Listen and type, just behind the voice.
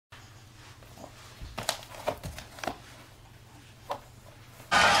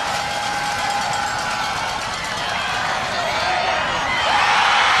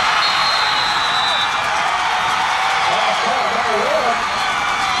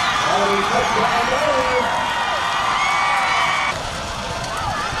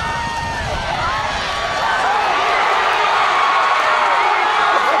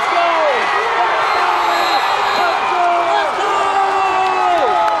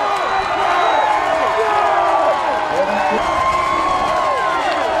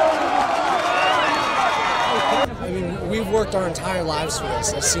We've worked our entire lives for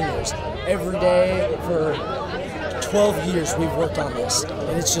this as seniors. Every day for 12 years we've worked on this,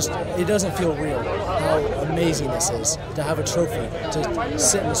 and it's just, it doesn't feel real how amazing this is to have a trophy, to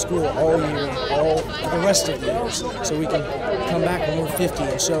sit in the school all year, all the rest of the years, so we can come back when we're 50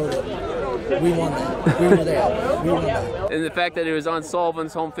 and show that we won that. We were there. We won that. And the fact that it was on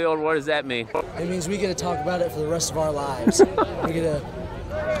Sullivan's home field, what does that mean? It means we get to talk about it for the rest of our lives. We get to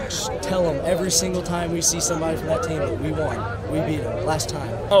just tell them every single time we see somebody from that team that we won. We beat them last time.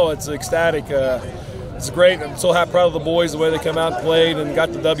 Oh, it's ecstatic. It's great. I'm so proud of the boys, the way they come out and played and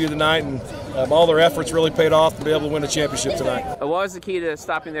got the W tonight, and all their efforts really paid off to be able to win a championship tonight. What was the key to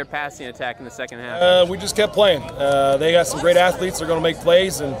stopping their passing attack in the second half? We just kept playing. They got some great athletes. They're going to make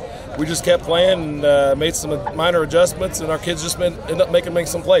plays, and we just kept playing and made some minor adjustments, and our kids just ended up making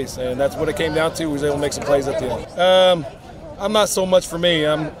some plays, and that's what it came down to. We was able to make some plays at the end. I'm not so much for me.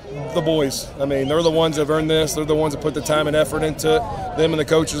 I'm the boys. I mean, they're the ones that have earned this. They're the ones that put the time and effort into it. Them and the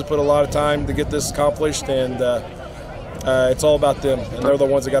coaches put a lot of time to get this accomplished, and it's all about them. And they're the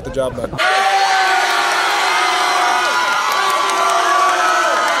ones that got the job done.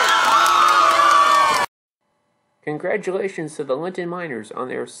 Congratulations to the Linton Miners on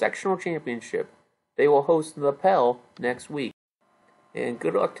their sectional championship. They will host the Pell next week. And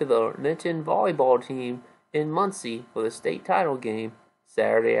good luck to the Linton volleyball team in Muncie for the state title game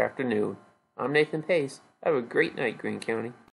Saturday afternoon. I'm Nathan Pace. Have a great night, Greene County.